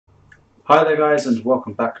Hi there guys, and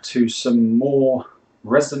welcome back to some more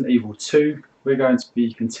Resident Evil 2. We're going to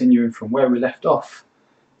be continuing from where we left off,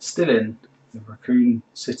 still in the Raccoon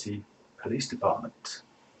City Police Department.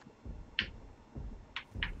 The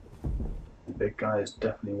big guy is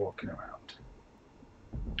definitely walking around.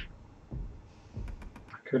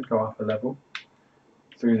 I could go up a level,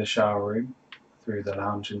 through the shower room, through the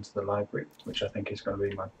lounge into the library, which I think is going to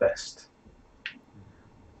be my best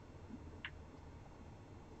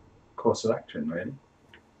course of action really.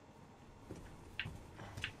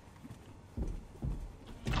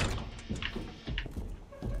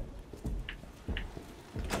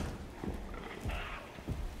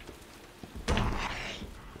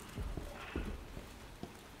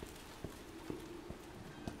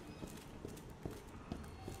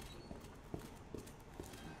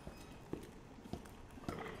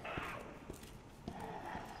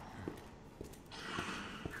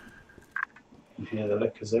 You hear the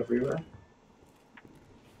lickers everywhere,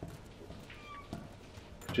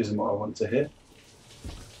 which isn't what I want to hear.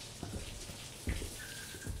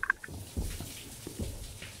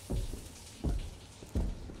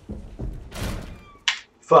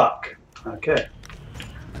 Fuck! Okay,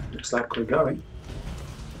 looks like we're going.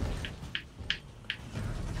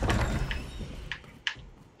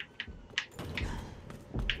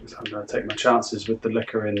 So I'm going to take my chances with the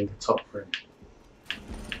liquor in the top room.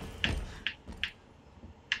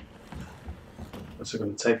 Also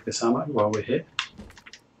going to take this ammo while we're here.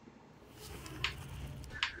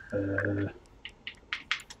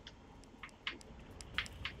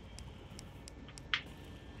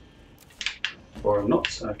 Or I'm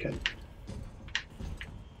not, okay.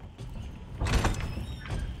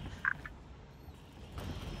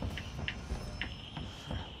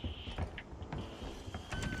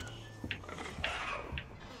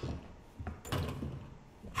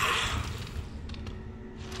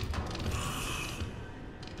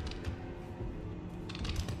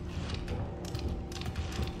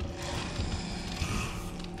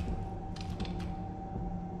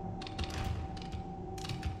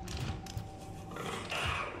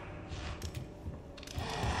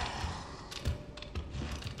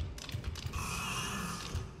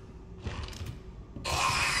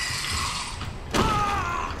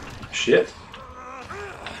 Shit.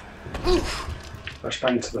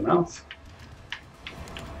 Flashbang to the mouth.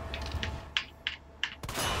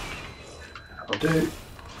 That'll do.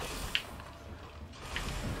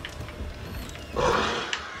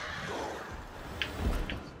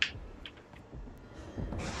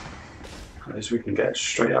 At least we can get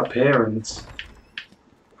straight up here and...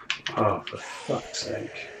 Oh, for fuck's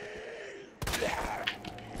sake.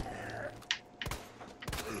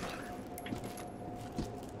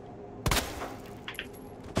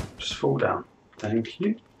 Just fall down. Thank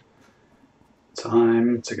you.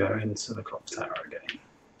 Time to go into the clock tower again.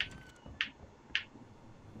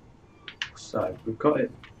 So we've got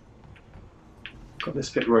it. Got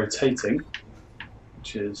this bit rotating,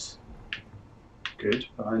 which is good,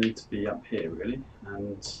 but I need to be up here really,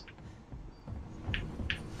 and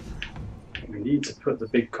we need to put the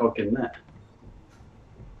big cog in there.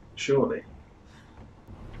 Surely.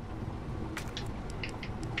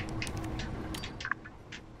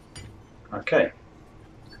 Okay.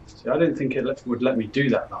 See, I didn't think it would let me do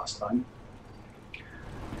that last time,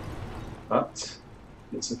 but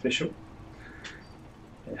it's official.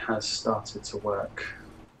 It has started to work.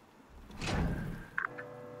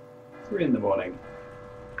 3 in the morning.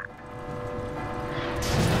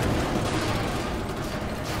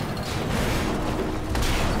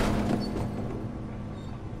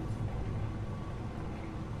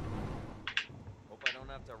 Hope I don't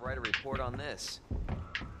have to write a report on this.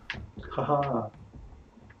 Haha.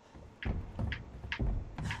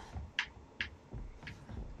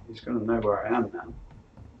 He's going to know where I am now.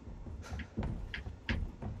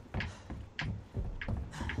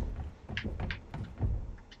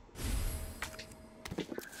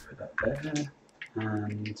 Put that there,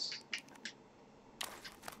 and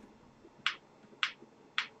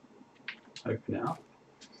open it up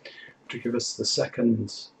to give us the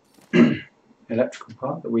second electrical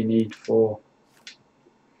part that we need for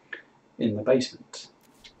in the basement.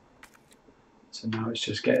 So now it's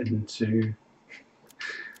just getting to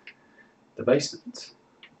the basement.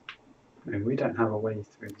 I mean, we don't have a way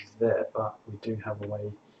through there, but we do have a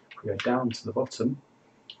way if we go down to the bottom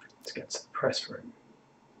to get to the press room,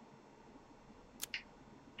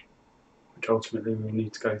 which ultimately we'll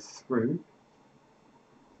need to go through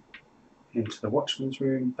into the watchman's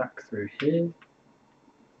room, back through here,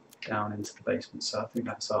 down into the basement. So I think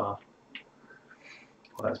that's our,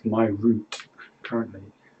 well, that's my route currently.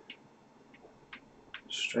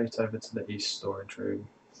 straight over to the east storage room,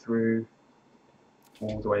 through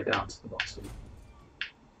all the way down to the bottom.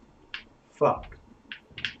 Fuck.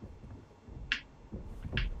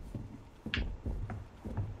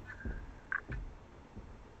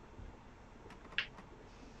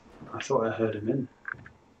 I thought I heard him in.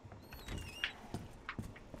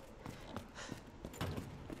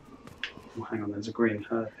 Oh, hang on, there's a green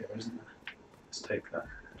herb here, isn't there? Let's take that.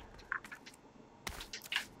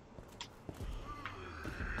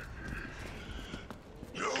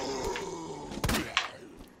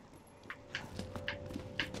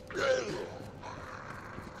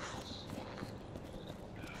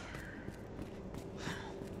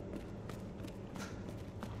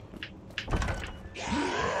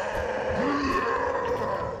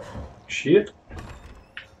 Shit.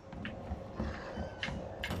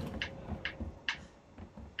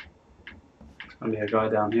 There's only a guy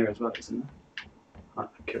down here as well, isn't there? I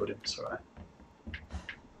killed him, it's alright.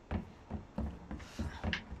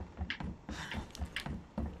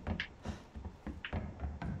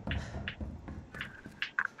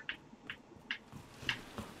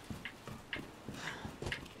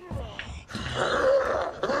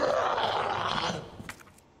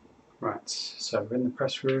 Right, so we're in the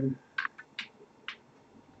press room.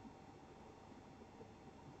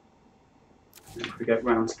 If we get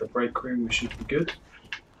round to the break room, we should be good.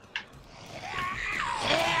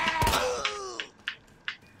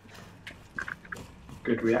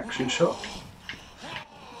 Good reaction shot.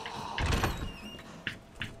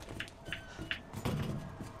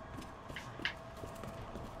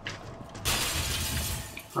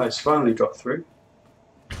 Oh, it's finally got through.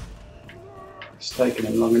 It's taken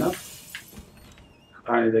him long enough.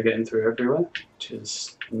 Apparently they're getting through everywhere, which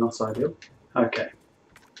is not ideal. Okay.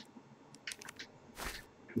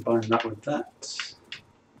 Combine that with that.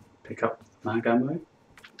 Pick up the mag ammo.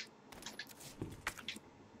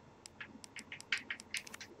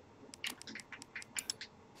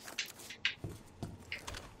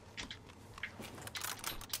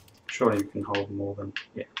 Surely you can hold more than...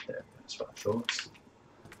 yeah, there, that's what I thought.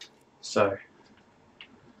 So,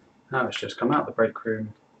 now it's just come out the break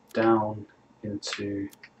room, down into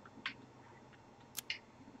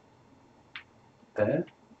there,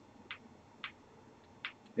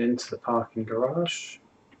 into the parking garage,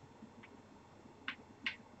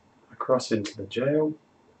 across into the jail,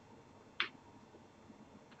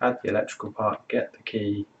 add the electrical part, get the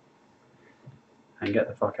key, and get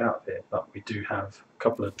the fuck out of here. But we do have a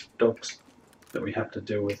couple of dogs that we have to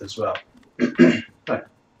deal with as well. So,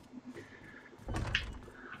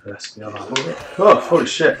 let's be honest. Oh, holy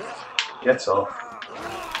shit! Get off.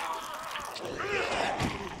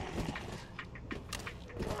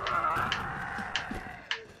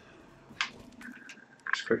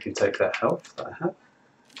 Just quickly take that health that I have.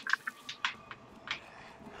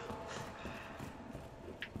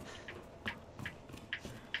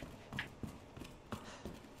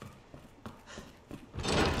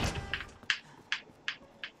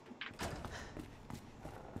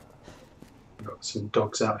 Got some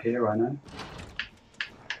dogs out here, I know.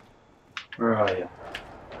 Where are you?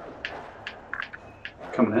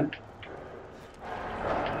 Coming in.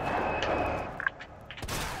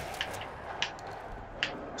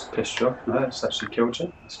 It's pissed you off. No, it's actually killed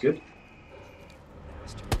you. That's good.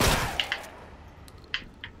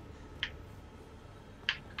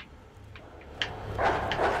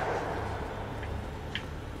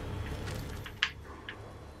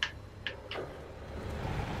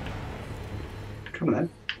 Come on in.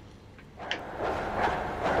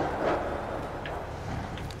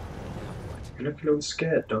 You look a little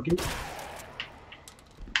scared, doggy.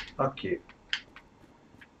 Fuck you.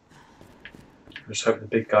 I just hope the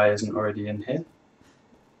big guy isn't already in here.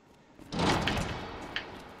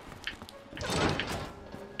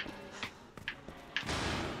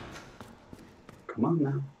 Come on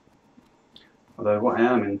now. Although what I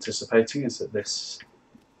am anticipating is that this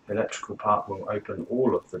electrical part will open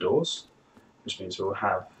all of the doors, which means we'll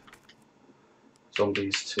have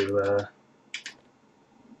zombies to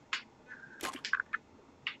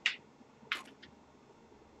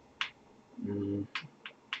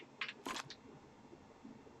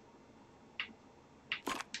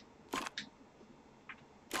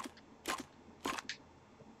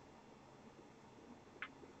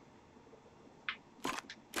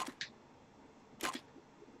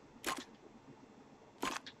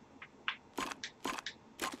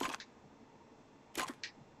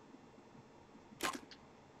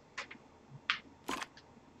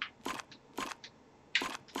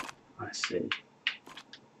I see.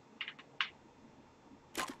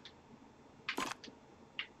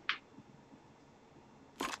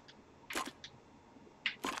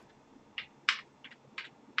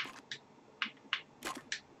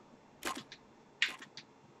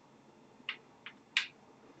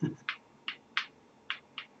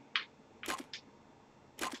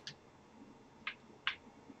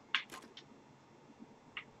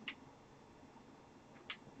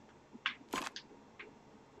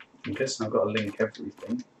 this, and I've got to link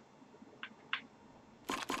everything.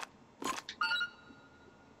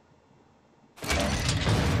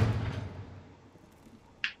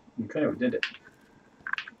 Okay, we did it.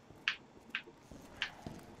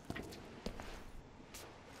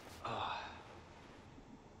 Huh?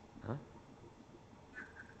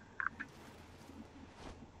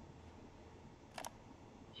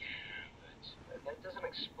 That doesn't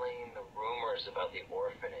explain the rumors about the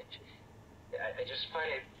orphanage. I just find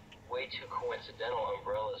it way too coincidental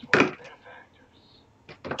Umbrella's one of the benefactors.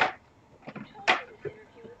 Told you this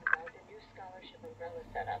interview is about the new scholarship Umbrella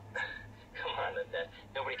set up. Come on, that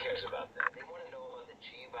nobody cares about that. They want to know about the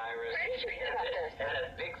G virus Why did you read about this? and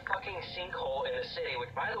that big fucking sinkhole in the city,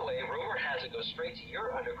 which, by the way, rumor has it goes straight to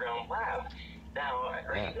your underground lab. Now,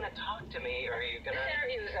 are you gonna talk to me, or are you gonna? This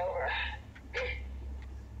interview's over.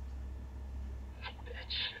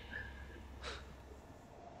 Bitch.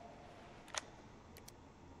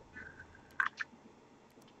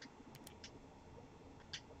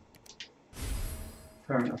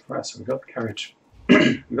 Fair enough. Right, so we've got the carriage.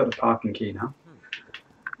 We've got the parking key now.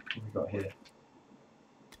 What have we got here?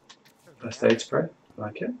 First aid spray.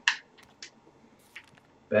 Like it.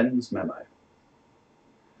 Ben's memo.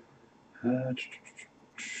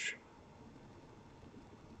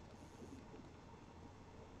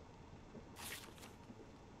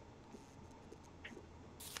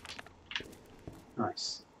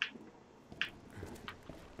 Nice.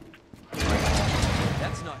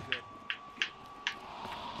 That's not good.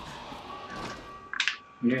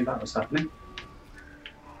 Knew that was happening.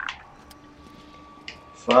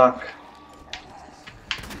 Fuck.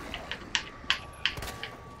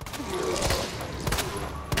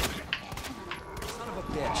 Son of a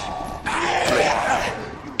bitch.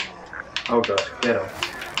 Oh god, get off.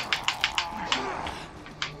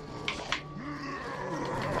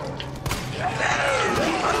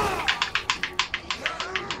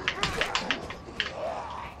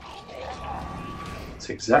 It's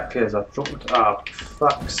exactly as I thought. Ah, for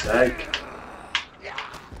fuck's sake.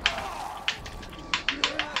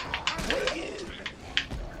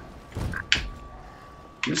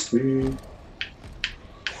 Missed me.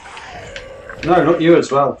 No, not you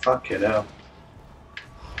as well. Fuck it hell.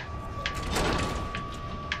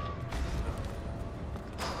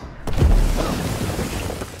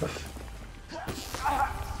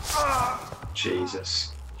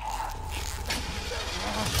 Jesus.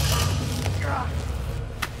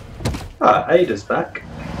 Ah, Ada's back.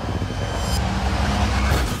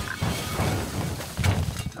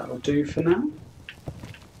 That'll do for now.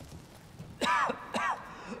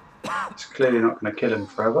 It's clearly not going to kill him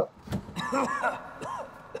forever.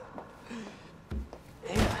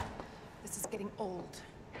 This is getting old.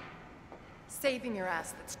 Saving your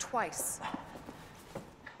ass, that's twice.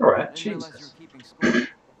 Alright, Didn't realize you were Jesus. keeping score.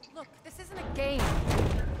 Look, this isn't a game.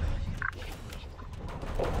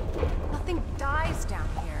 Nothing dies down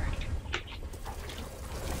here.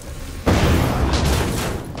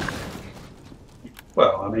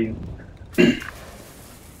 Well, I mean,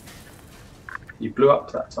 you blew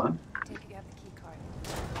up that time. Take it you have the key card.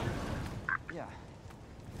 Yeah.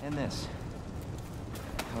 And this.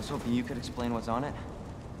 I was hoping you could explain what's on it.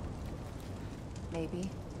 Maybe.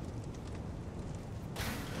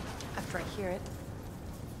 After I hear it.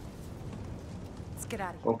 Let's get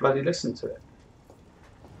out of here. Well, bloody listen to it.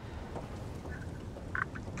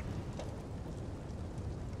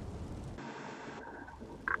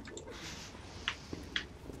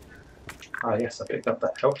 Ah, yes, I picked up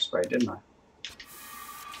that health spray, didn't I?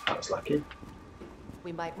 That was lucky.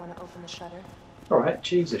 We might want to open the shutter. Alright,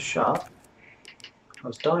 Jesus, shut up. I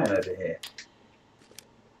was dying over here.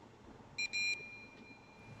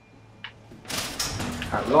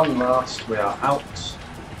 At long last, we are out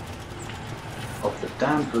of the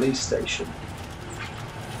damn police station.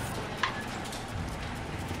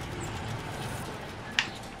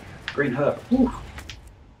 Green herb. Ooh.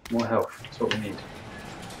 More health. That's what we need.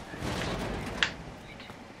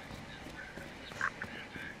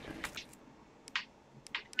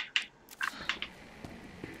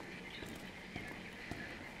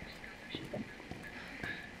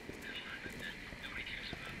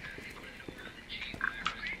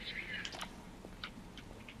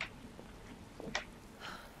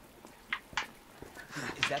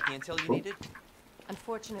 Is that the intel you needed?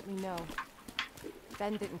 Unfortunately, no.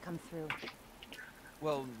 Ben didn't come through.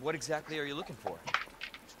 Well, what exactly are you looking for?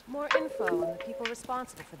 More info on the people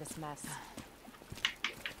responsible for this mess.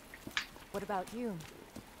 What about you?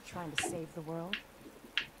 Trying to save the world?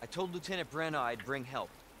 I told Lieutenant Brenna I'd bring help.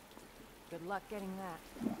 Good luck getting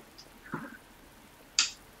that.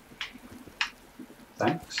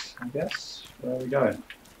 Thanks, I guess. Where are we going?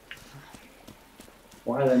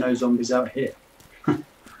 Why are there no zombies out here? I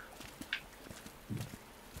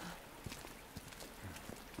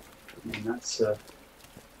mean, that's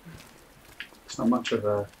it's not much of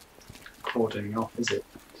a cordoning off, is it?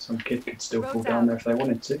 Some kid could still fall Road's down out. there if they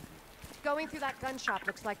wanted to. Going through that gun shop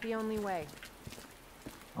looks like the only way.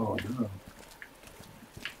 Oh no.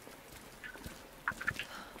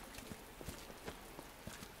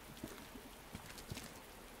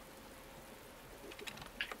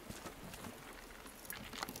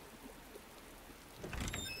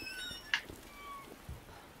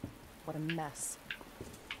 What a mess.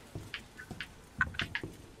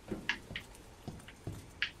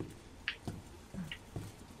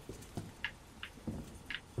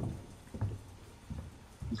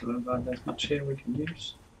 Doesn't look like there's much here we can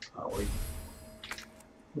use. Oh,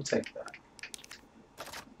 we'll take that.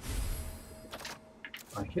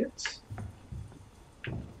 Like it.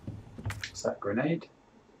 What's that, grenade?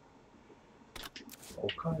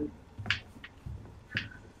 Okay.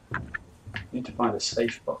 Need to find a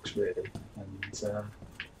safe box really, and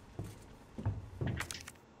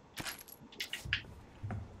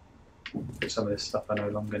put some of this stuff I no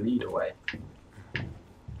longer need away.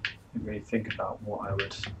 Didn't really think about what I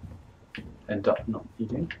would end up not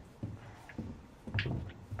needing.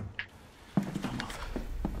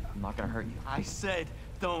 I'm not gonna hurt you. I said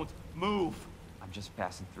don't move. I'm just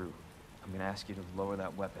passing through. I'm gonna ask you to lower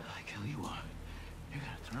that weapon. I tell you what, you're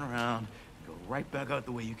gonna turn around and go right back out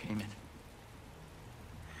the way you came in.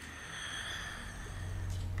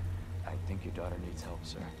 I think your daughter needs help,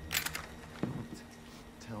 sir. Don't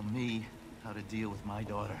tell me how to deal with my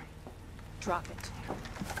daughter. Drop it.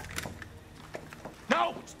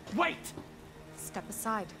 No! Wait! Step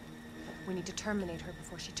aside. We need to terminate her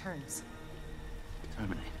before she turns.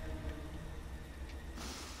 Terminate.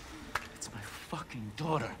 It's my fucking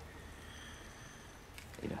daughter.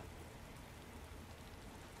 Ada.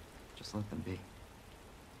 Just let them be.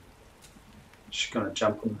 She's gonna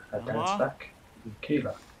jump on her dad's Mama? back and kill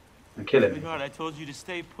her. And kill him. Sweetheart, I told you to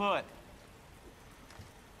stay put.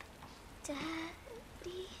 Daddy.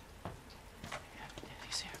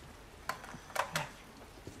 Daddy's here.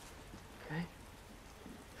 Okay?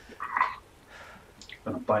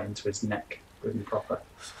 Gonna bite into his neck, good and proper.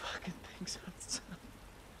 Those fucking things outside.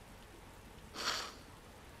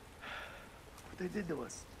 What they did to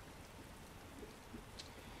us.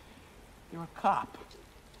 You're a cop.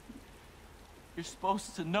 You're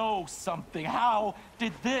supposed to know something. How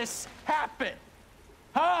did this happen?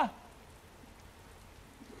 Huh?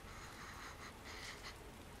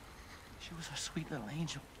 She was our sweet little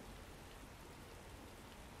angel.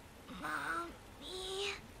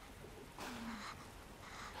 Mommy.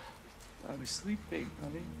 I was sleeping,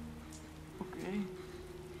 honey. Okay?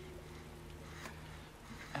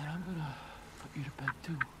 And I'm gonna put you to bed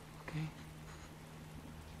too, okay?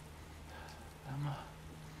 Emma.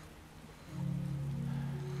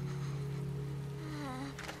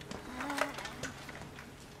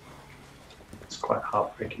 It's quite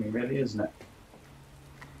heartbreaking really, isn't it?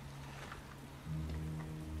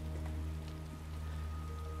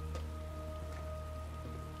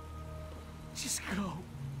 Just go.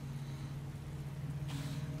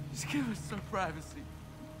 Just give us some privacy.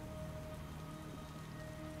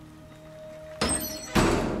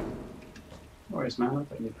 No worries, man, I'll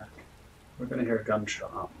take you back. We're gonna hear a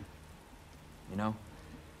gunshot, aren't we? You know,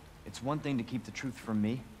 it's one thing to keep the truth from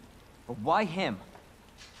me, but why him?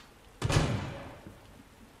 Let's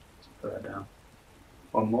put that down.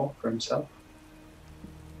 One more for himself.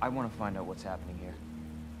 I want to find out what's happening here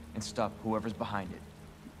and stop whoever's behind it.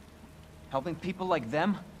 Helping people like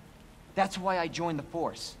them? That's why I joined the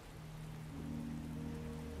force.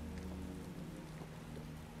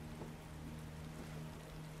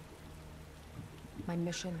 My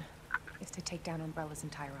mission is to take down Umbrella's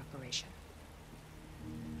entire operation.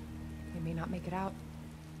 We may not make it out.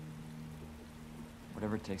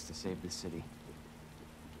 Whatever it takes to save this city.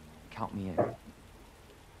 Count me in.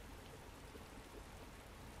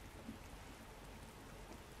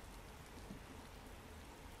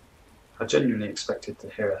 I genuinely expected to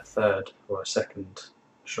hear a third or a second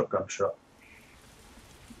shotgun shot.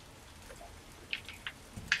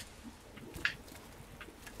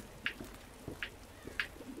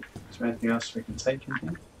 Is there anything else we can take in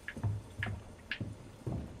here?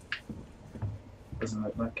 Doesn't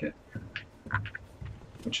look like it.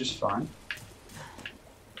 Which is fine.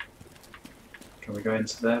 Can we go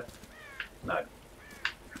into there? No.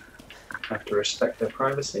 Have to respect their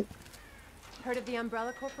privacy. Heard of the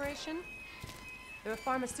Umbrella Corporation? They're a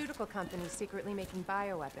pharmaceutical company secretly making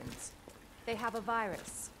bioweapons. They have a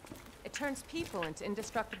virus. It turns people into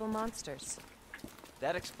indestructible monsters.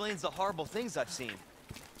 That explains the horrible things I've seen.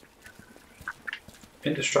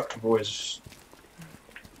 Indestructible is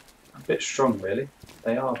a bit strong, really.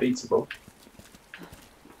 They are beatable.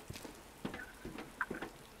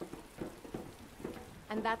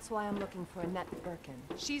 And that's why I'm looking for Annette Birkin.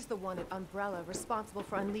 She's the one at Umbrella responsible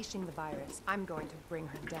for unleashing the virus. I'm going to bring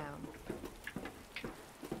her down.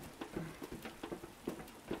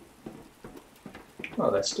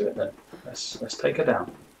 Well, let's do it then. Let's take her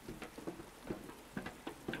down.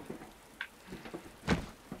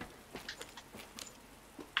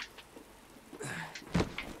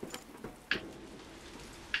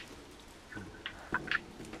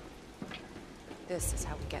 This is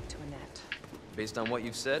how we get to Annette. Based on what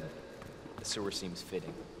you've said, the sewer seems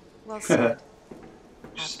fitting. Well said.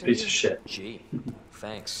 Just a After piece you. of shit. Gee,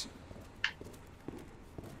 thanks.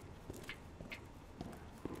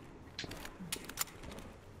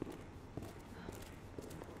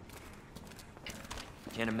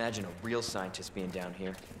 Can't imagine a real scientist being down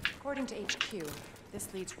here. According to HQ,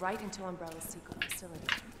 this leads right into Umbrella's secret facility.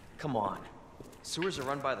 Come on. Sewers are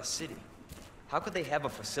run by the city. How could they have a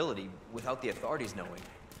facility without the authorities knowing?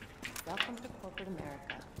 Welcome to corporate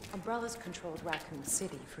America. Umbrella's controlled Raccoon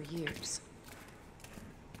City for years.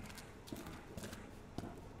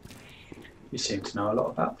 You seem to know a lot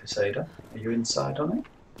about this, Ada. Are you inside on it?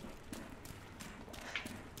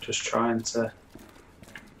 Just trying to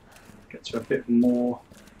get to a bit more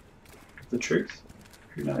of the truth?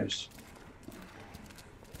 Who knows?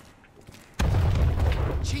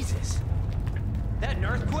 Jesus! That an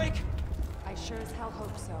earthquake? I sure as hell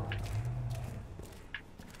hope so.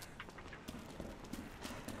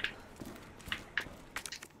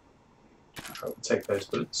 I'll take those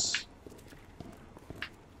bullets.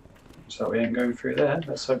 So we ain't going through there.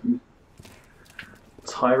 Let's hope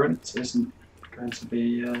Tyrant isn't going to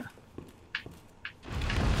be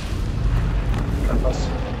us.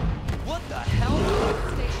 What the hell?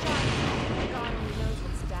 Stay sharp. God only knows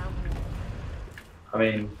what's down here. I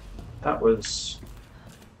mean, that was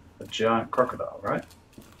a giant crocodile, right?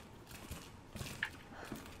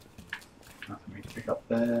 Nothing we can pick up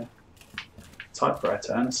there.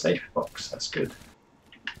 Typewriter and a safe box, that's good.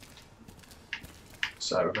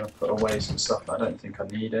 So we're going to put away some stuff I don't think I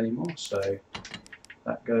need anymore, so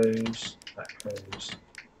that goes, that goes,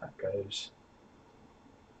 that goes.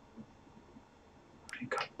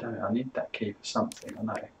 God damn it, I need that key for something, I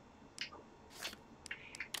know.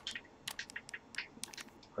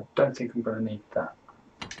 I don't think I'm going to need that,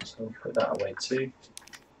 so we'll put that away too.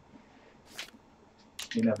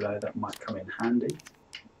 You never know, that might come in handy.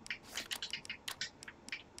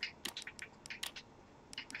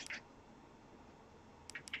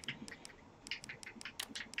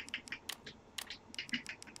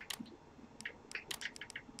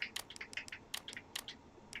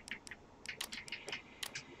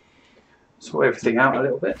 Sort everything out a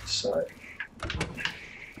little bit, so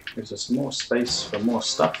gives us more space for more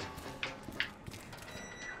stuff.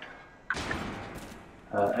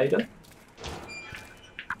 Ada?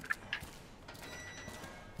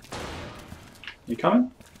 You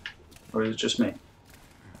coming? Or is it just me?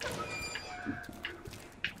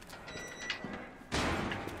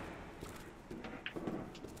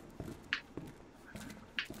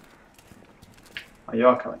 Oh, you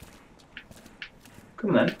are coming.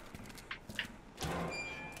 Come on then.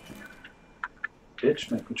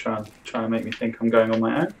 Bitch, make me try and make me think I'm going on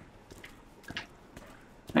my own.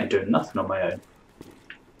 I ain't doing nothing on my own.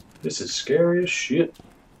 This is scary as shit.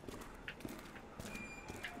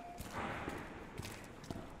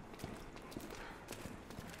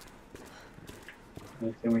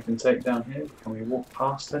 Anything we can take down here? Can we walk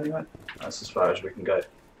past anyway? That's as far as we can go.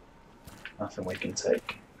 Nothing we can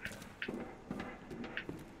take.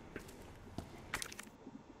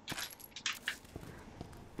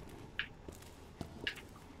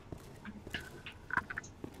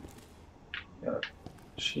 Yeah,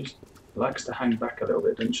 she likes to hang back a little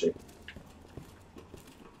bit, doesn't she?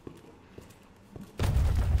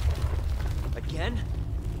 Again?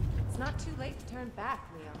 It's not too late to turn back,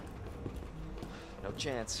 Leon. No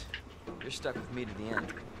chance. You're stuck with me to the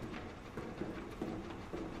end.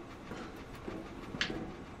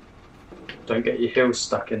 Don't get your heels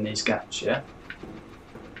stuck in these gaps, yeah?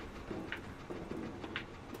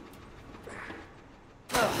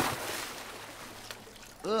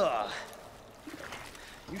 Ugh.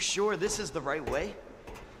 You sure this is the right way?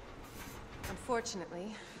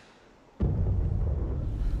 Unfortunately.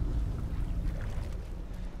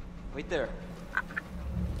 Wait there.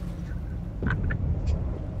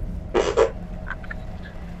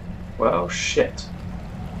 Well, shit.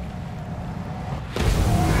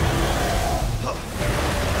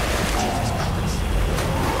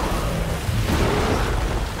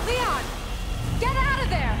 Leon! Get out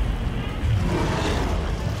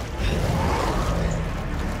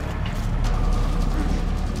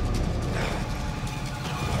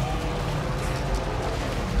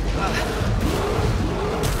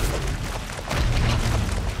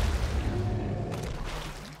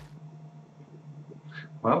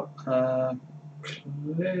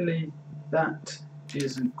that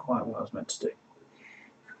isn't quite what I was meant to do.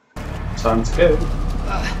 Time to go.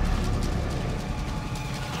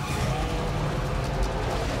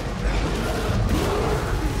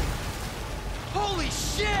 Holy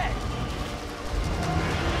shit!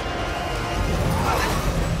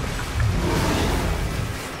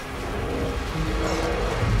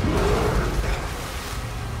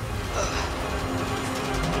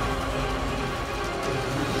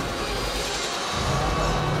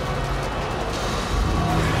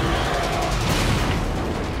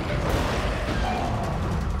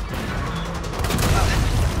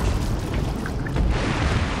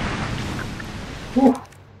 Whew.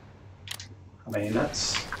 I mean,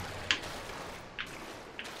 that's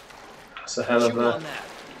a hell of Chew on a... that,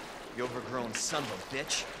 you overgrown son of a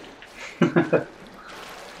bitch.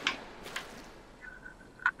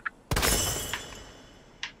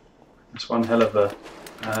 That's one hell of a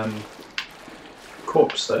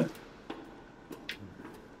corpse, though.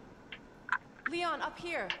 Leon, up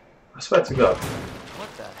here. I swear to God.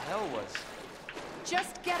 What the hell was...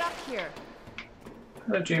 Just get up here.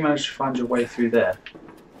 How did you manage to find your way through there?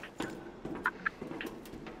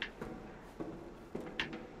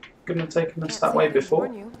 Couldn't have taken us Can't that say way I didn't before?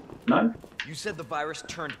 warn you. No? You said the virus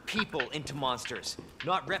turned people into monsters,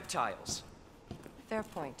 not reptiles. Fair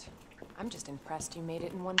point. I'm just impressed you made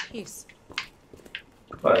it in one piece.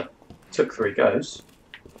 Well, it took 3 goes.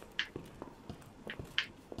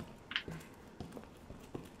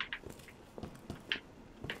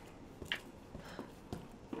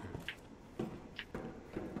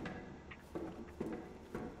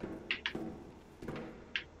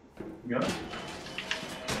 Go.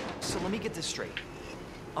 So let me get this straight.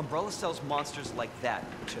 Umbrella sells monsters like that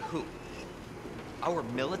to who? Our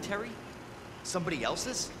military? Somebody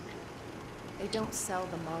else's? They don't sell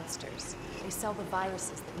the monsters. They sell the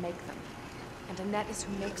viruses that make them. And Annette is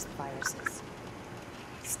who makes the viruses.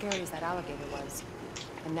 Scary as that alligator was,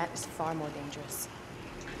 Annette is far more dangerous.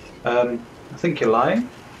 I think you're lying.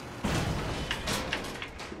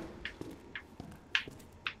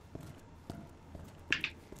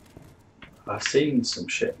 I've seen some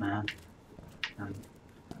shit, man. And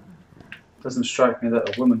it doesn't strike me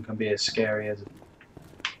that a woman can be as scary as a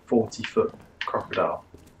 40-foot crocodile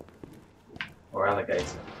or alligator.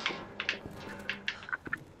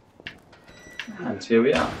 And here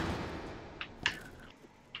we are.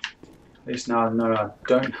 At least now I know I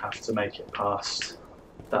don't have to make it past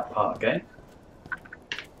that part again.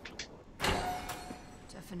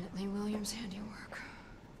 Definitely William's handiwork.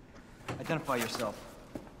 Identify yourself.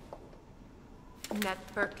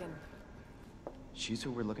 Annette Birkin. She's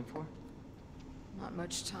who we're looking for? Not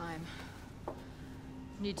much time.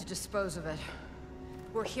 Need to dispose of it.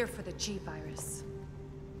 We're here for the G-Virus.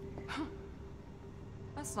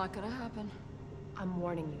 That's not gonna happen. I'm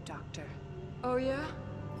warning you, Doctor. Oh, yeah?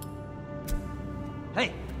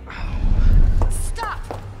 Hey! Stop!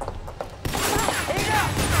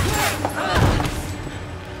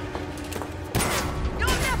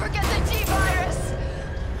 You'll never get the G-Virus!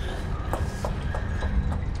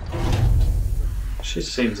 She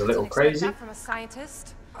seems a little Didn't expect crazy. that from a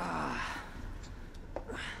scientist.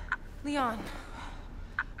 Leon,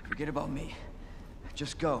 Forget about me.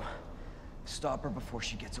 Just go. Stop her before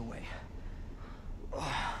she gets away.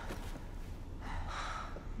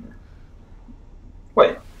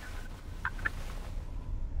 Wait.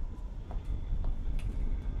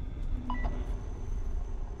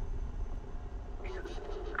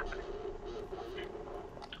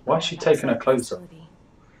 Why is she taking her clothes off? facility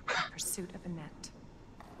in pursuit of Annette.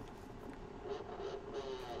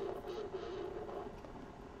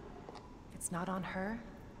 If it's not on her,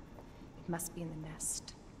 it must be in the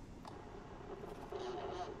nest.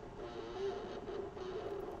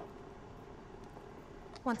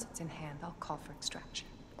 Once it's in hand, I'll call for extraction.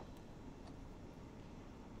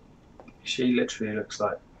 She literally looks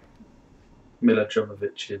like Mila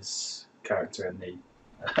Jovovich's character in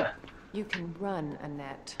You can run,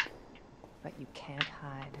 Annette, but you can't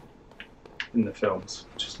hide. the films,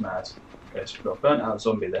 which is mad. Okay, so we've got a burnt out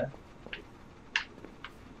zombie there.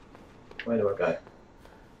 Where do I go?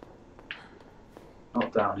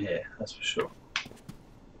 Not down here, that's for sure.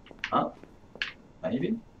 Up?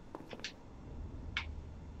 Maybe?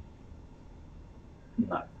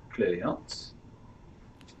 No, clearly not.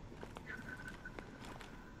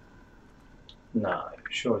 No,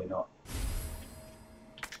 surely not.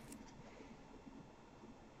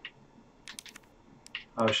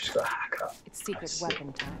 Oh, she's got a haircut. It's secret That's it.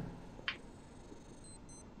 weapon time.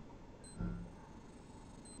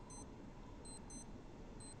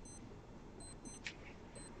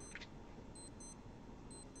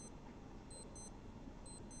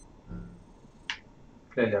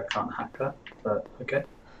 Clearly I can't hack that, but okay.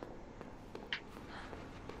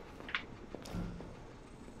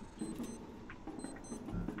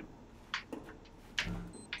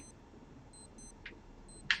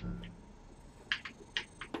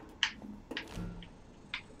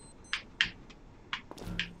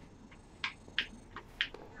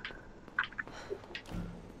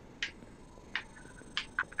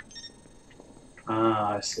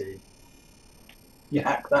 Ah, I see. You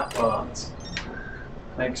hack that part.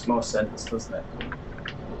 Makes more sense, doesn't it?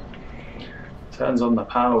 Turns on the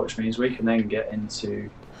power, which means we can then get into...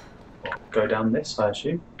 Well, go down this, I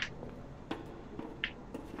assume.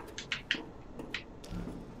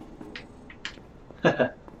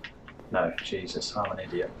 No, Jesus, I'm an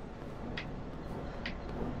idiot.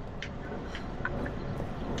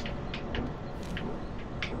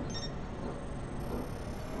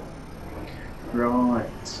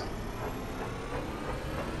 Right.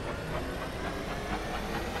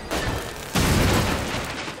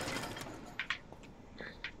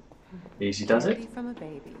 Easy does it? Candy from a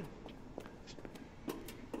baby.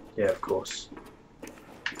 Yeah, of course.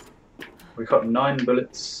 We've got 9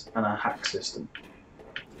 bullets and a hack system.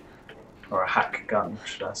 Or a hack gun,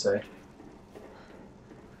 should I say.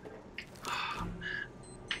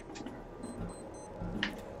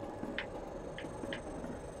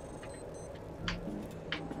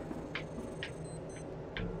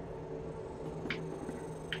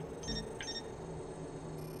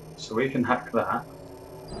 So we can hack that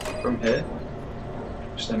from here,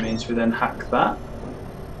 which then means we then hack that,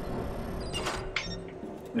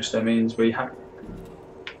 which then means we hack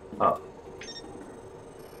up.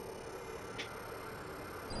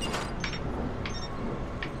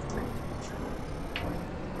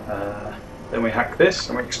 Then we hack this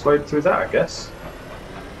and we explode through that, I guess.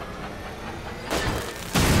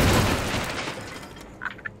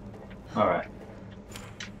 Alright.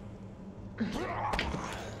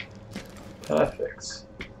 Perfect.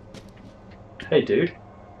 Hey, dude.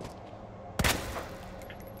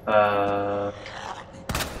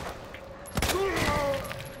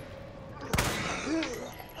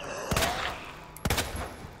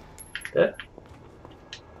 There.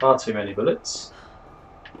 Far too many bullets.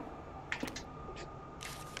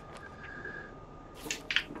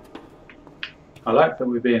 I like that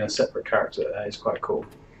we're being a separate character. That is quite cool.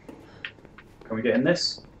 Can we get in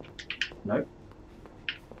this? Nope.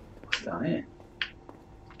 What's down here?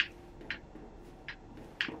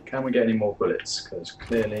 Can we get any more bullets? Because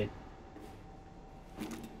clearly...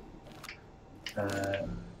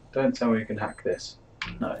 don't tell me we can hack this.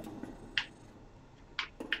 No.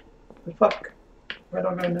 The fuck? Where do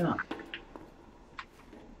I go now?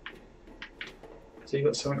 So you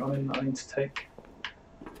got something on him that I need to take?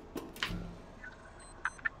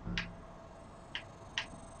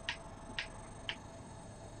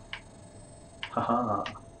 Haha.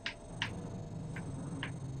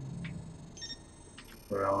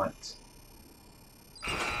 Right.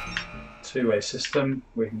 Two-way system.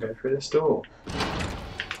 We can go through this door.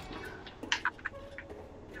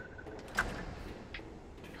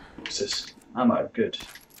 What's this? Ammo. Good.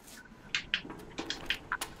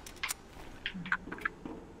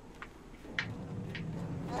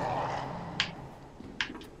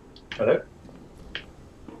 Hello?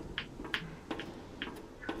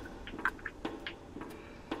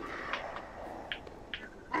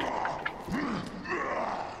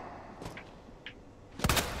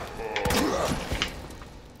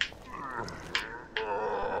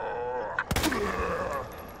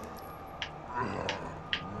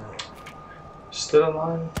 Still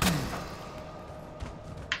alive?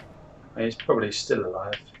 He's probably still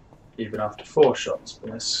alive, even after 4 shots, but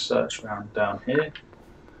let's search around down here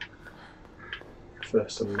for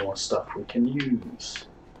some more stuff we can use.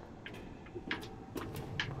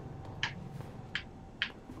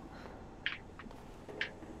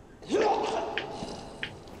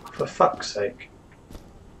 For fuck's sake.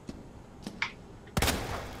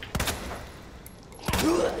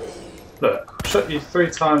 Look, I shot you 3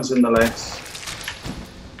 times in the legs.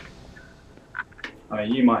 I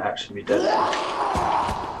mean, you might actually be dead.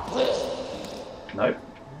 Nope.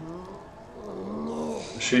 I'll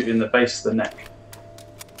shoot you in the base of the neck.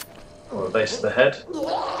 Or the base of the head.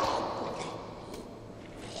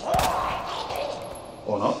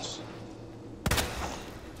 Or not.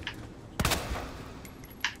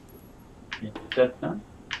 You dead now?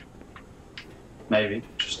 Maybe.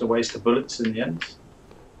 Just a waste of bullets in the end.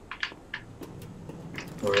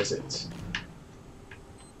 Or is it?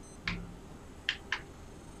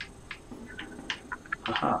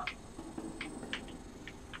 Aha.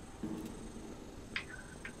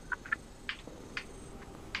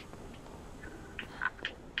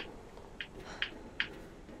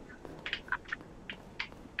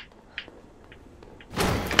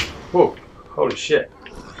 Whoa, holy shit.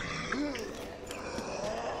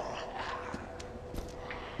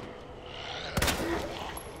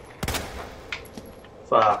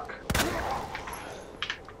 Fuck.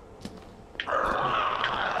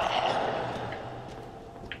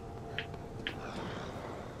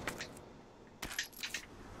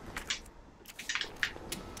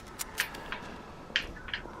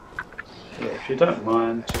 Yeah, if you don't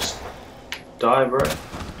mind, just die, bro.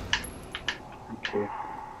 Thank you.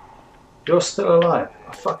 You're still alive.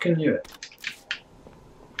 I fucking knew it.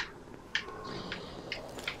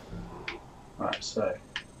 Right, so.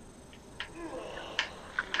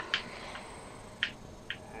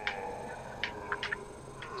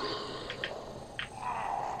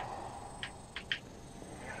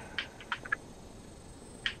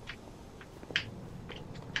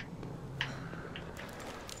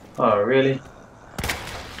 Oh, really?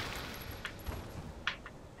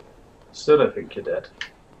 Still don't think you're dead.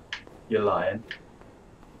 You're lying.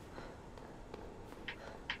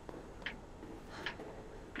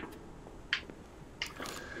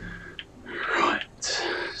 Right, so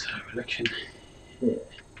we're looking here.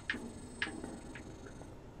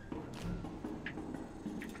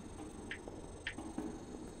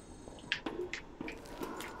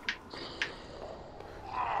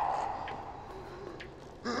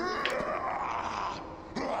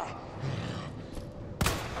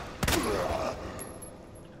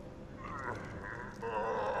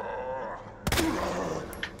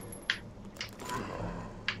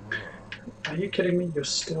 Are you kidding me? You're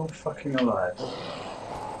still fucking alive.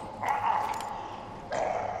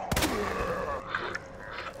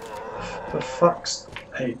 For fuck's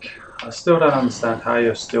sake. I still don't understand how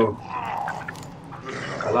you're still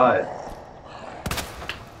alive.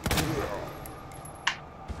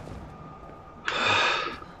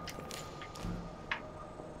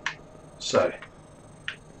 So,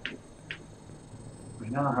 we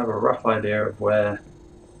now have a rough idea of where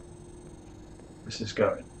this is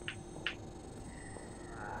going.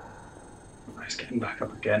 He's getting back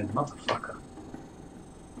up again, motherfucker.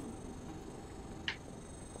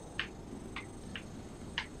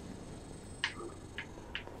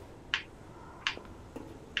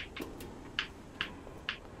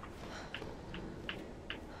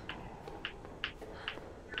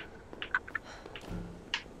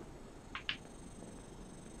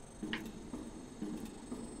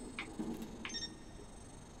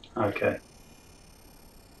 Okay.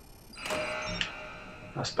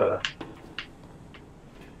 That's better.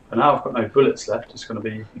 But now I've got no bullets left, it's going to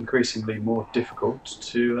be increasingly more difficult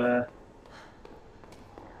to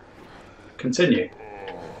continue.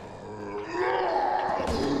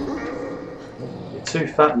 You're too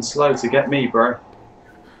fat and slow to get me, bro.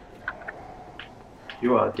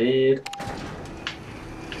 You are dead.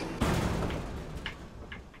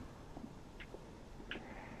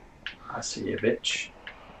 I see you, bitch.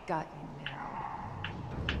 Got you now.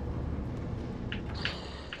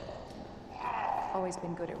 Always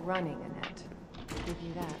been good at running, Annette. I'll give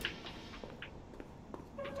you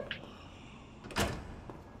that.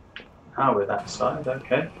 Ah, we're that side,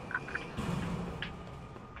 okay.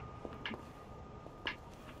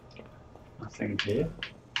 Nothing here.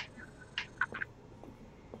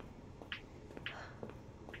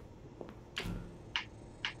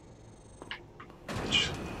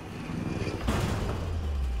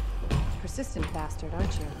 Persistent bastard,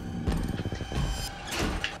 aren't you?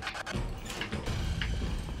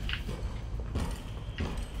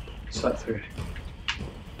 What's that through?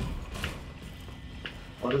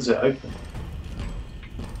 What does it open?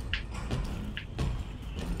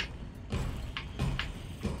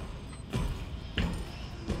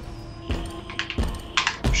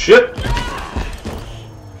 Shit! I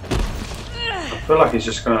feel like he's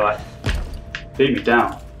just gonna like beat me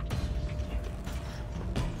down.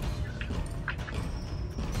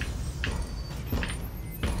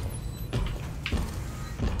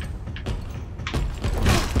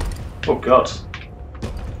 Oh god.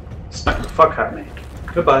 Smack the fuck out of me.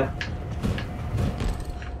 Goodbye.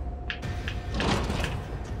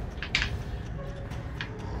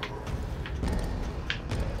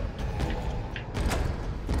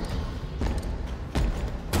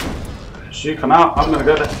 As you come out, I'm gonna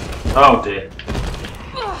go there. Oh dear.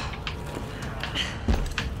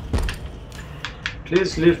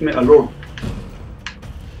 Please leave me alone.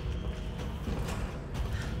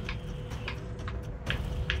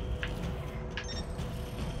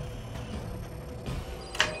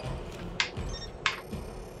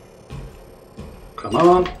 Come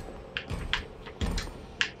on.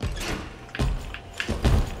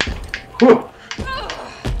 Whew.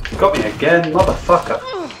 Got me again, motherfucker.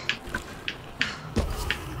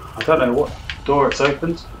 I don't know what door it's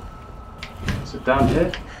opened. Is it down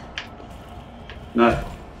here? No.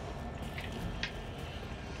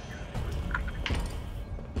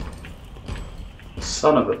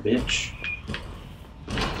 Son of a bitch.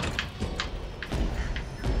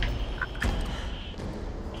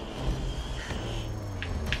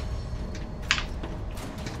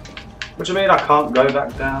 What do you mean I can't go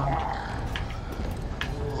back down?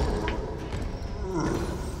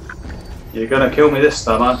 You're gonna kill me this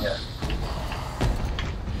time, aren't you?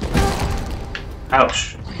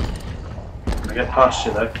 Ouch. I get past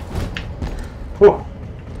you though. Whew.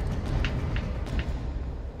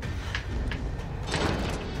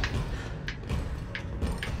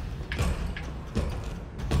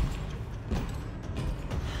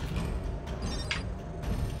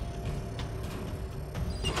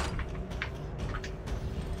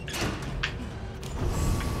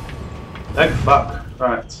 Thank fuck.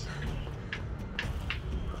 Right.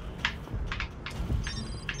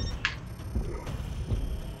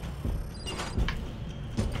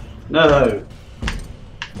 No.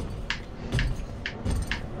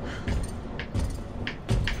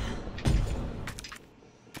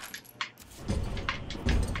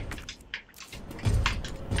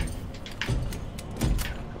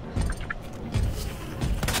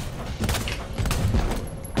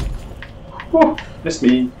 Oh, miss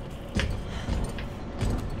me.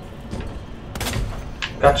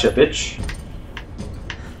 Gotcha, bitch.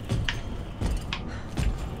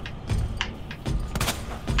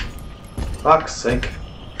 Fuck's sake.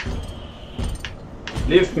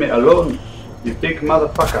 Leave me alone, you big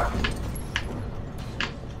motherfucker.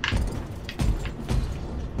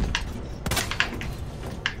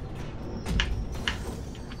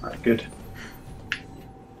 Alright, good.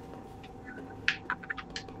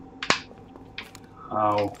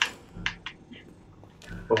 Ow.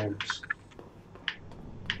 Bones.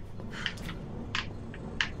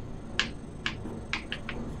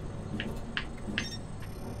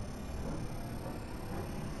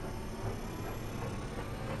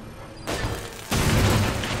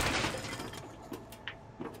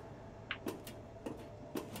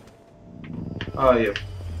 Oh, you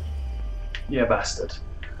bastard.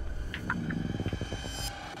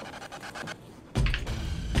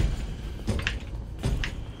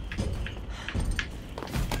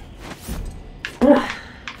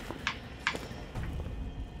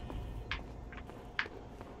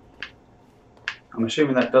 I'm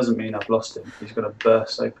assuming that doesn't mean I've lost him. He's got to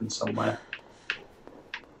burst open somewhere.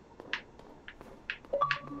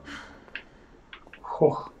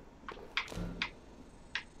 Whew.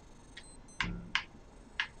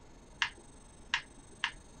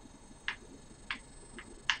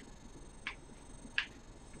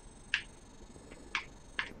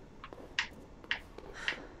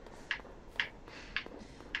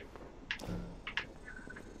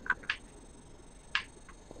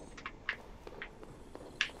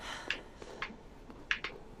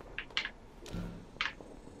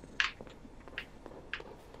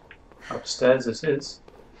 Upstairs this is.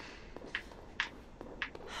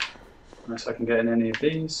 Unless I can get in any of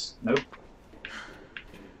these. Nope.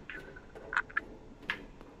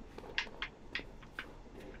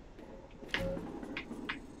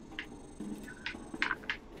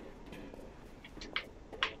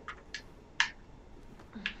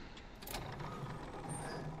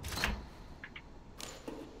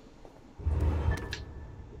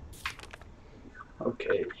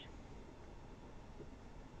 Okay.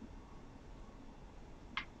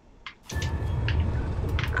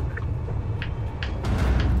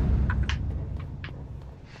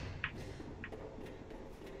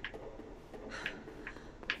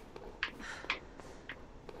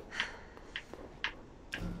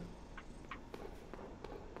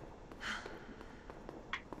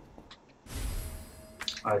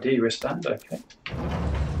 ID wristband, okay.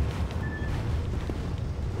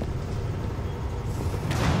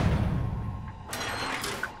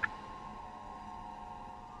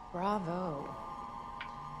 Bravo.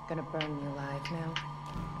 Gonna burn you alive now.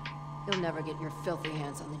 You'll never get your filthy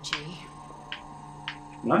hands on the G.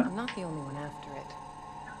 No? I'm not the only one after it.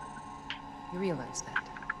 You realize that?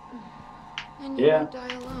 And you Yeah. won't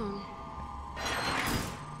die alone.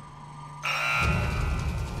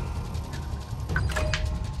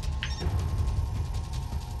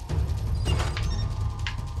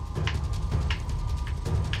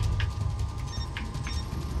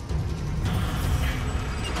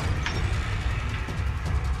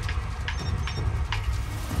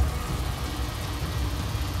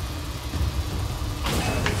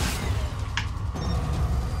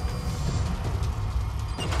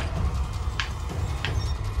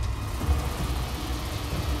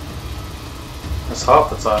 That's half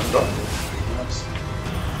the time drop. Nice.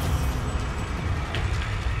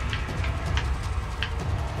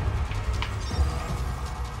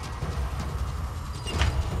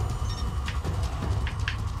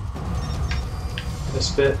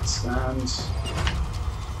 This bit, and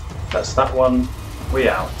that's that one. We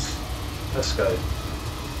out. Let's go.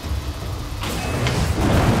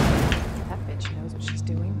 That bitch knows what she's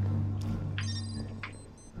doing.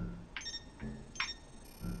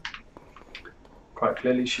 Quite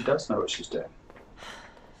clearly she does know what she's doing.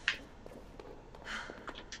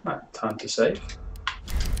 Right, time to save.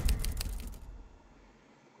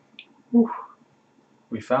 Whew.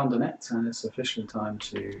 We found Annette, and it's officially time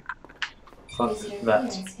to fuck Visitor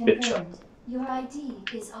that clearance bitch up. confirmed. Your ID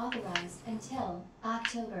is authorized until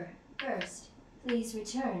October 1st. Please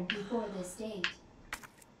return before this date.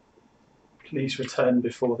 Please return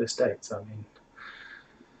before this date. I mean,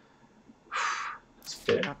 it's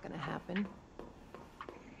a Not gonna happen.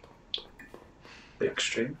 bit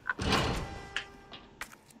extreme.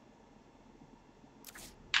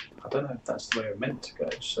 I don't know if that's the way we're meant to go,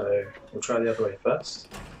 so we'll try the other way first.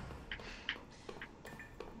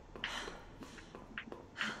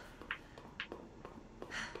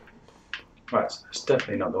 Right, so that's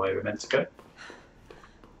definitely not the way we're meant to go.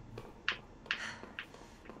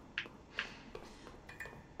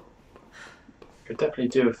 Could definitely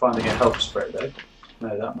do with finding a health spray though,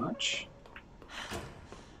 know that much.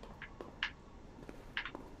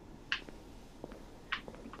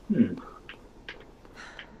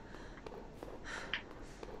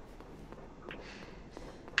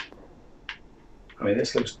 I mean,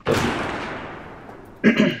 this looks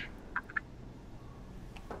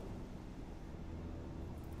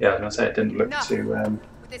yeah, I was gonna say it didn't look Enough too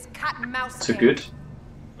with this cat and mouse too game. good.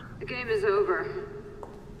 The game is over.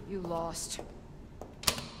 You lost.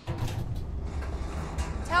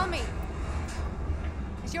 Tell me,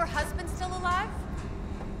 is your husband still alive?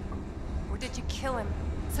 Or did you kill him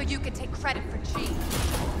so you could take credit for G?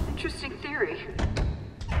 Interesting theory.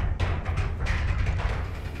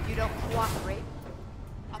 If you don't cooperate,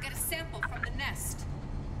 I'll get a sample from the nest.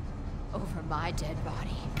 Over my dead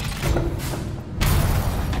body.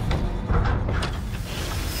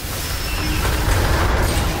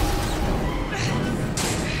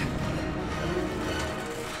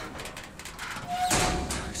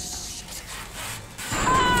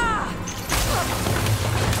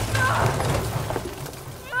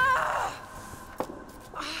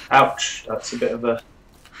 Ouch! That's a bit of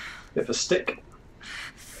a stick.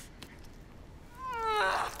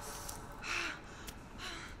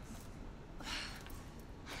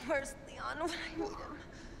 Where's Leon when I need him?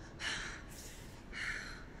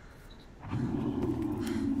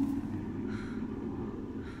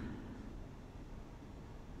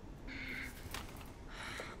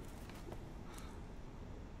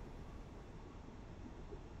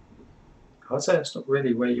 I'd say it's not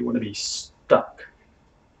really where you want to be stuck.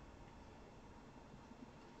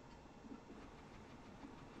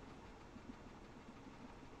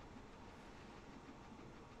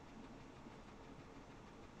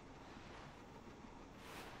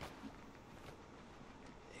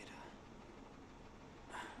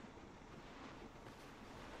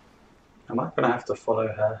 Am I going to have to follow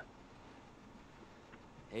her,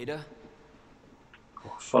 Ada?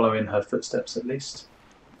 or follow in her footsteps at least?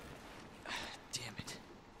 Damn it.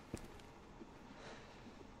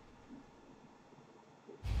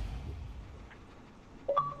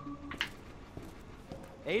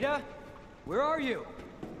 Ada? Where are you?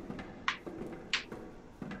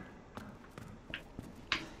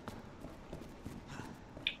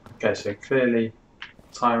 Okay, so clearly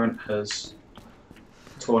Tyrant has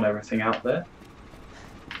torn everything out there.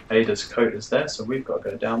 Ada's coat is there, so we've got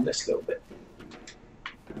to go down this little bit.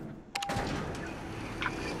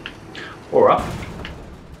 Or up.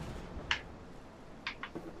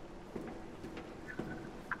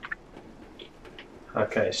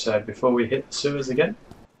 Okay, so before we hit the sewers again,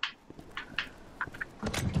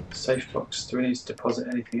 safe box, do we need to deposit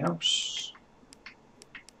anything else?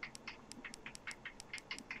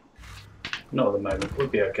 Not at the moment, we'll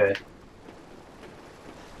be okay.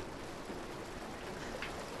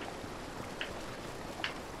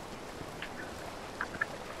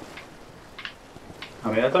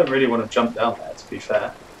 I mean, I don't really want to jump down there, to be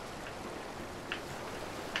fair.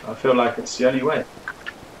 I feel like it's the only way.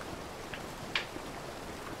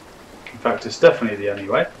 In fact, it's definitely the only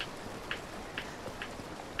way.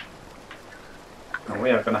 And we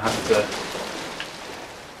are going to have to...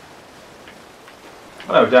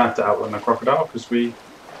 I know we don't have to outrun the crocodile because we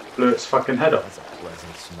blew its fucking head off. That's a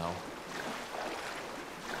pleasant smell.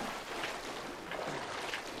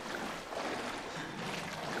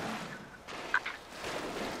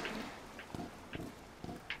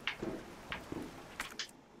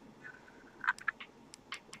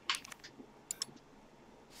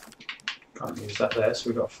 use that there. So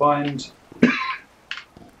we've got to find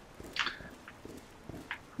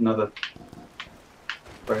another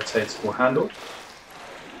rotatable handle.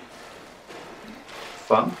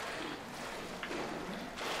 Fun.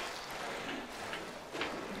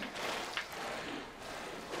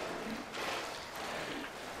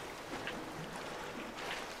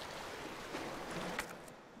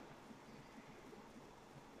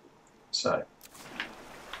 So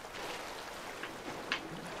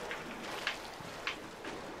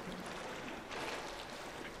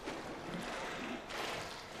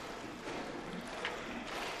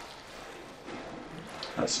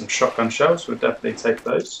that's some shotgun shells, we'll definitely take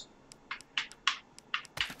those.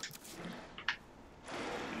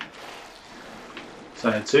 It's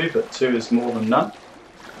only 2, but 2 is more than none.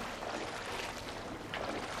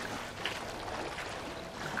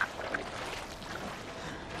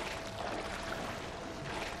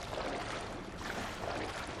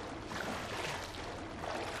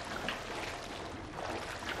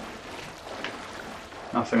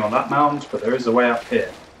 Nothing on that mound, but there is a way up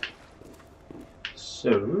here.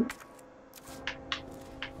 So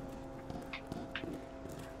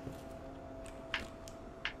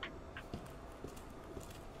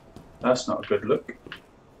that's not a good look.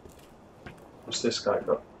 What's this guy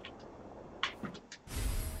got?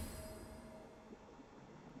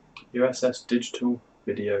 USS digital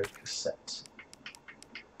video cassette.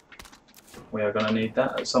 We are going to need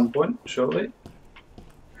that at some point, surely.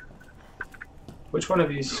 Which one of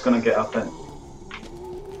these is going to get up then?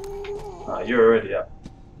 Ah, you're already up.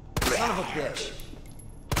 Son of a bitch.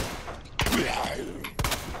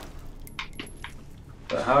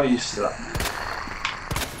 But how are you still up?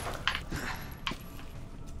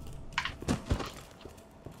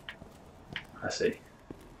 I see.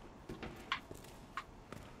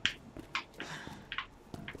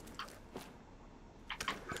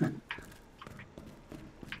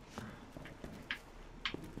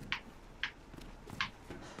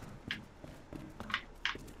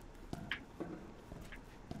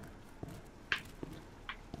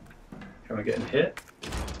 Can we get in here?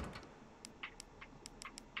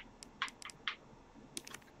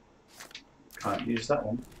 Can't use that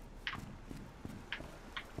one.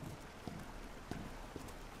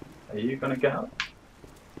 Are you gonna get up?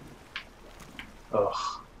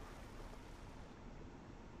 Ugh.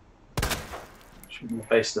 Shoot in the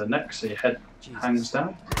base of the neck so your head hangs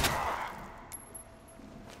down.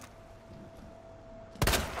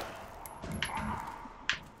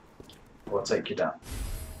 Or take you down.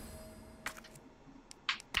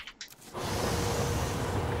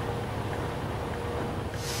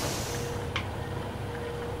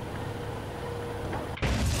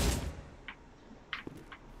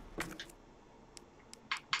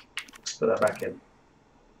 Put that back in.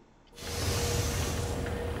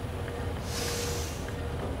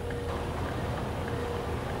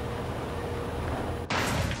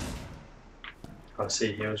 I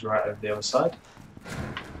see he was right over the other side.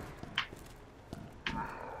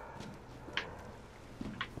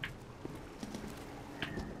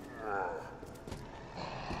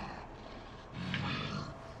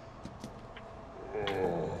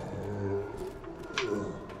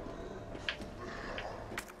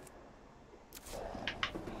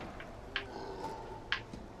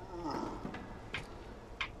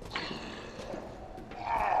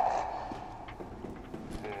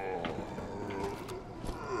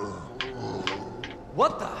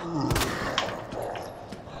 What the?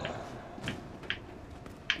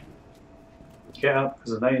 Get up,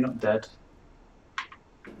 because I know you're not dead.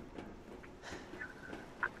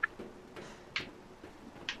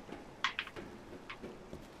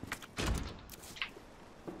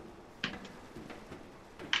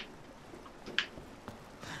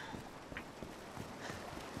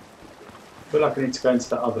 I feel like I need to go into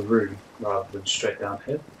that other room rather than straight down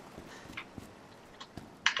here.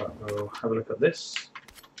 But we'll have a look at this.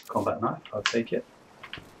 Combat knife, I'll take it.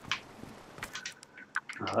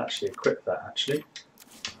 I'll actually equip that actually.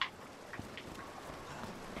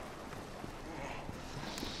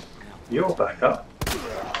 You're back up.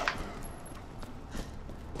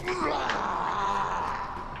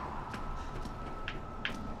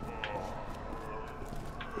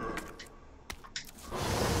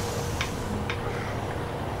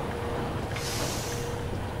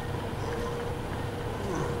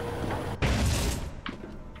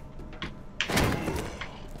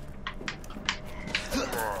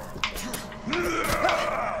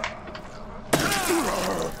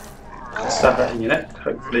 Stab that in your neck.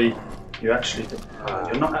 Hopefully you actually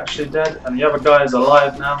you're not actually dead, and the other guy is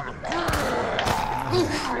alive now.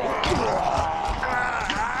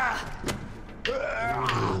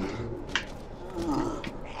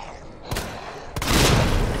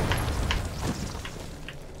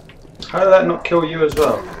 Why did that not kill you as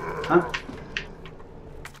well? Huh?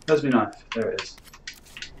 Where's my knife? There it is.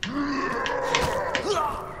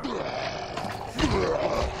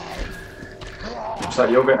 Looks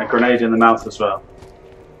like you're getting a grenade in the mouth as well.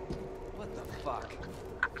 What the fuck?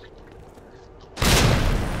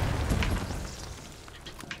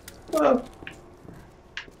 Well,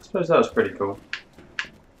 I suppose that was pretty cool.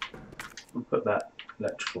 We'll put that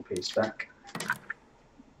electrical piece back.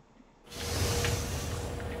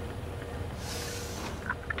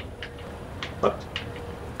 What?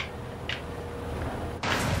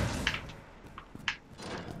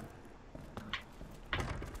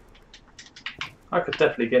 I could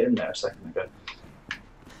definitely get in there a second ago.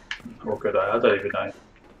 Or could I? I don't even know.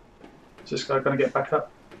 Is this guy going to get back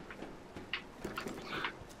up?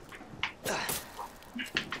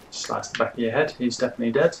 Slice the back of your head. He's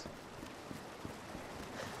definitely dead.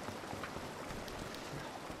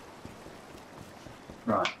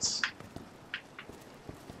 Right.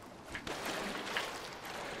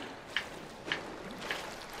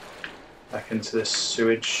 Back into this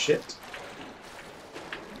sewage shit.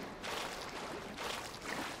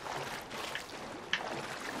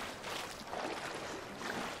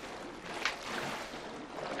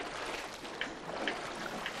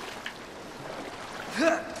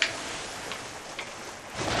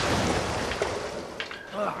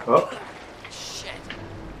 Oh.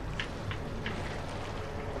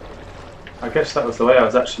 I guess that was the way I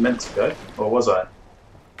was actually meant to go, or was I?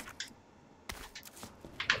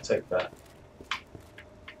 I'll take that.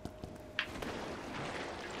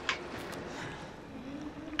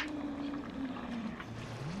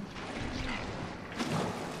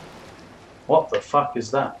 What the fuck is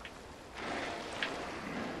that?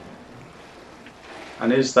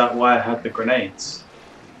 And is that why I had the grenades?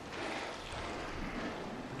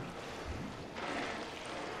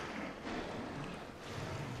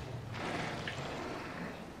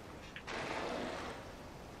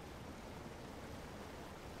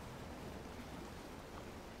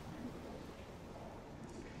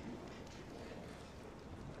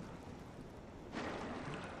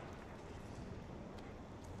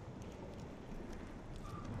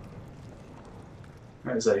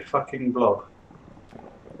 That is a fucking blob.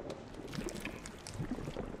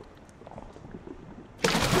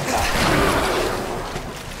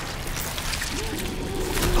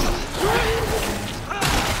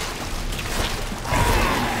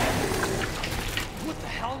 What the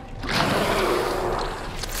hell?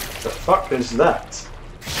 The fuck is that?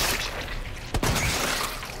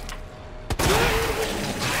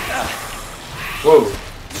 Whoa.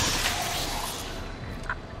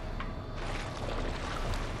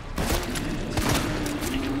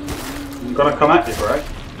 I'm gonna come at you, bro.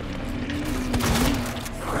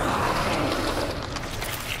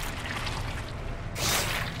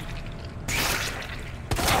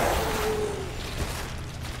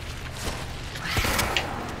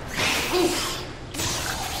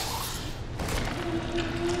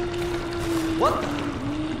 What the?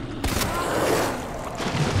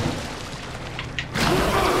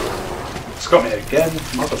 It's got me again,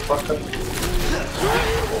 motherfucker.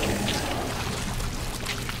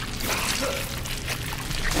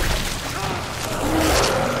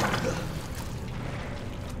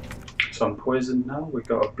 So I'm poisoned now. We've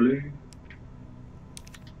got a blue.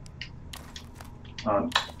 Oh,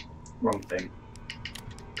 wrong thing.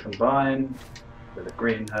 Combine with a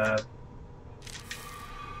green herb.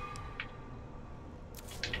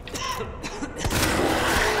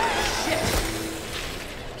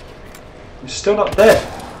 You're still not dead.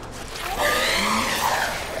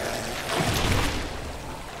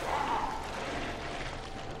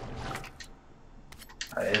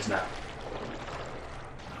 It is now.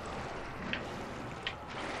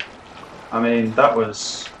 I mean, that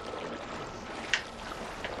was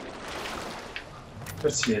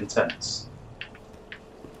pretty intense.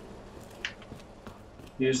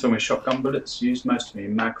 Used all my shotgun bullets, used most of my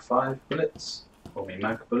Mag 5 bullets, or my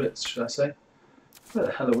Mag bullets, should I say. Where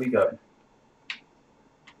the hell are we going?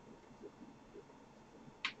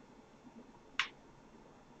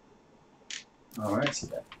 Alrighty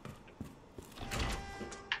then.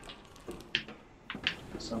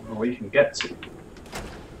 Somewhere we can get to.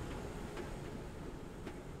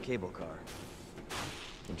 Cable car.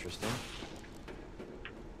 Interesting.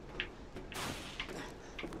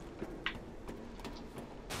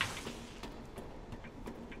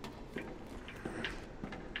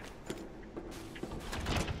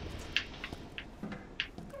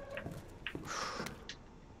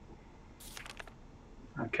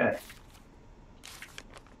 Okay.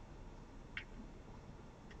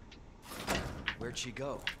 Where'd she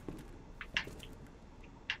go?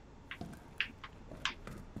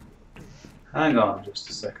 Hang on just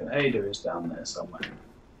a second. Ada is down there somewhere.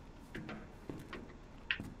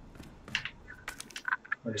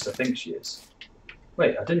 At least I think she is.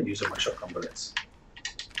 Wait, I didn't use all my shotgun bullets.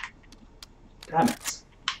 Damn it.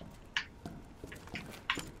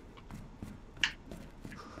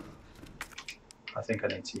 I think I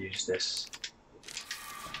need to use this.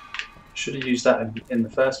 Should have used that in the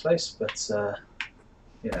first place, but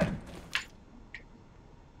you know.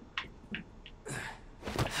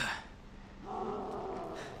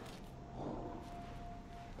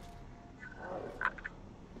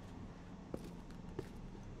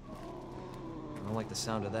 I don't like the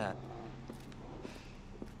sound of that.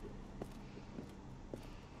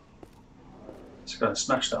 It's going to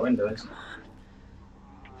smash that window, isn't it?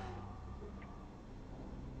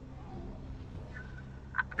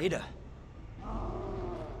 Ada.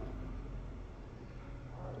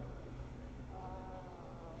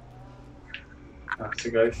 I have to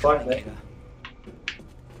go fight it.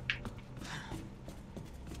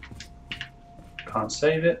 Can't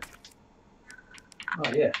save it.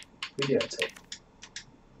 Oh yeah, videotape.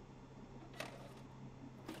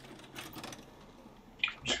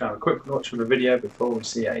 Just gonna have a quick watch of the video before we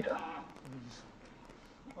see Ada.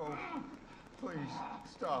 Oh, please,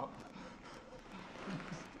 stop.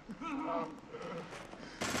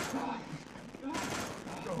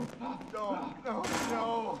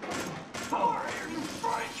 No. How are you,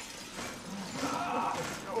 Frank?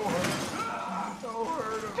 No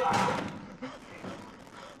hurt him.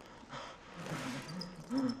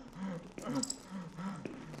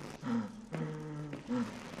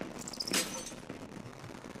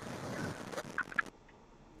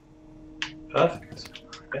 Perfect,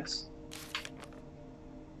 I guess.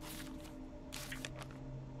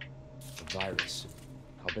 The virus.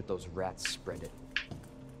 I'll bet those rats spread it.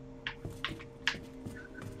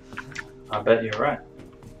 I bet you're right.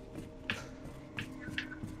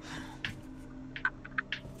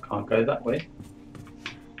 Can't go that way.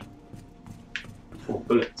 4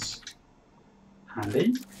 bullets.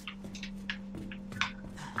 Handy.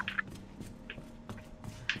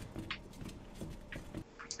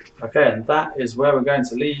 Okay, and that is where we're going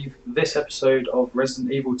to leave this episode of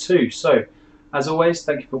Resident Evil 2. So, as always,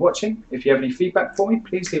 thank you for watching. If you have any feedback for me,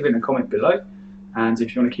 please leave it in a comment below. And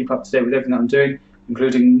if you want to keep up to date with everything that I'm doing,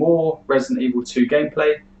 including more Resident Evil 2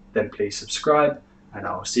 gameplay, then please subscribe, and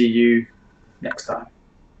I'll see you next time.